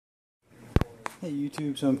Hey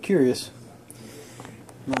YouTube, so I'm curious.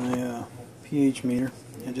 My pH meter,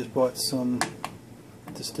 I just bought some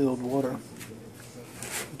distilled water.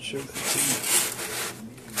 Let's show that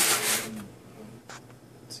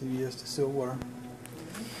to you. CVS distilled water.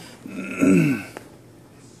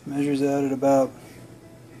 Measures out at about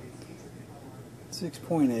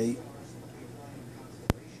 6.8.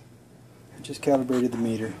 I just calibrated the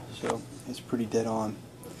meter, so it's pretty dead on.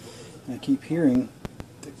 And I keep hearing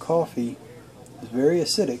that coffee is very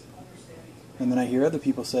acidic, and then I hear other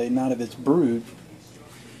people say not if it's brewed.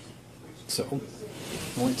 So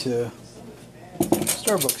I went to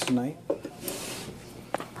Starbucks tonight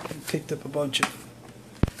and picked up a bunch of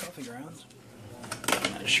coffee grounds.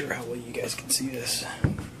 I'm not sure how well you guys can see this.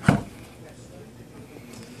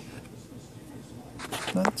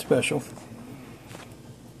 Nothing special.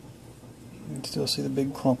 You can still see the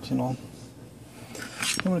big clumps and all.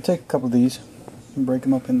 I'm going to take a couple of these and break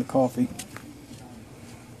them up in the coffee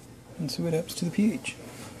and see what happens to the pH.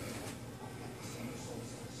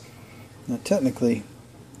 Now technically,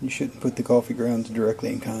 you shouldn't put the coffee grounds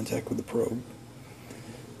directly in contact with the probe.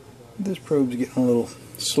 This probe's getting a little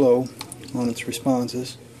slow on its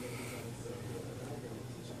responses.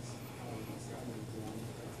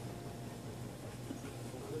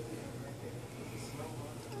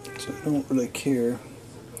 So I don't really care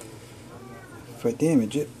if I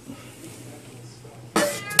damage it.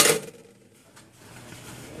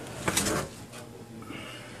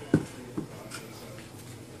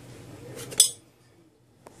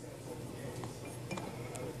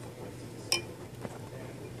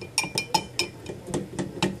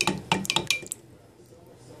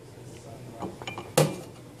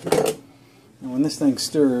 When this thing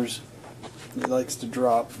stirs, it likes to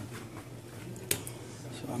drop.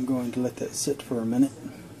 So I'm going to let that sit for a minute.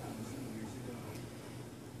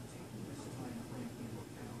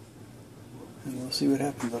 And we'll see what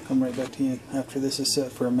happens. I'll come right back to you after this is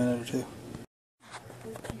set for a minute or two.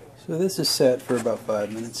 So this is set for about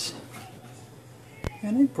 5 minutes.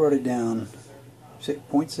 And I brought it down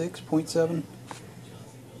 0.6, 0.7,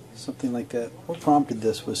 something like that. What prompted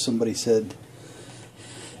this was somebody said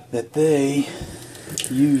that they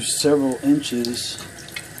use several inches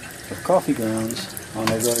of coffee grounds on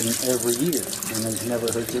their garden every year, and they've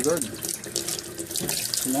never hurt their garden.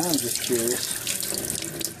 So now I'm just curious,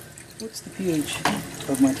 what's the pH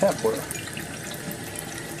of my tap water?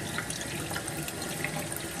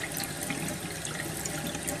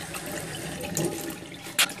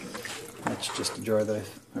 That's just a jar that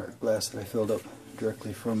or glass that I filled up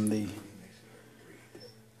directly from the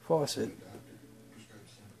faucet.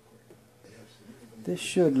 This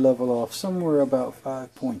should level off somewhere about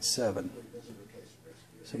 5.7.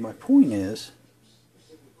 So my point is,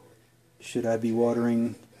 should I be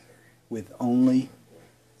watering with only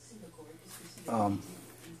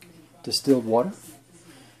distilled water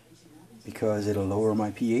because it'll lower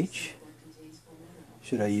my pH?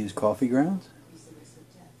 Should I use coffee grounds?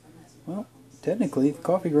 Well, technically the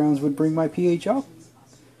coffee grounds would bring my pH up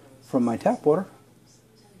from my tap water.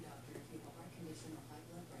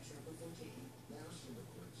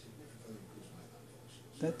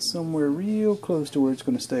 That's somewhere real close to where it's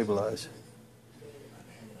going to stabilize.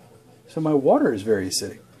 So my water is very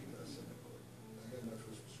acidic,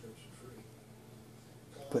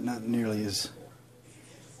 but not nearly as,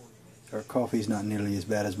 or coffee's not nearly as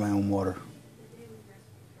bad as my own water.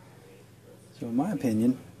 So in my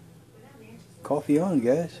opinion, coffee on,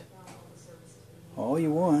 guys. All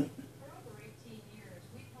you want,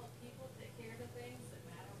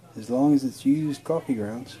 as long as it's used coffee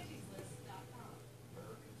grounds.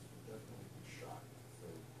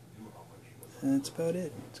 And that's about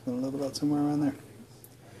it. It's going to level out somewhere around there.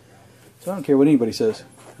 So I don't care what anybody says.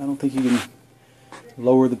 I don't think you can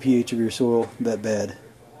lower the pH of your soil that bad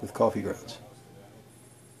with coffee grounds.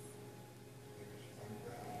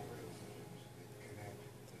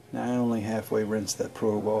 Now I only halfway rinsed that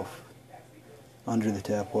probe off under the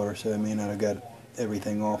tap water, so I may not have got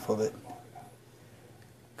everything off of it.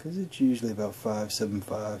 Because it's usually about 5.75,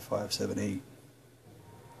 5.78.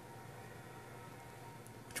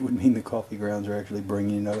 Which would mean the coffee grounds are actually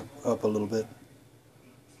bringing it up a little bit.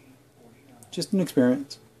 Just an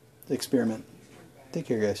experiment. Take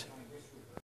care, guys.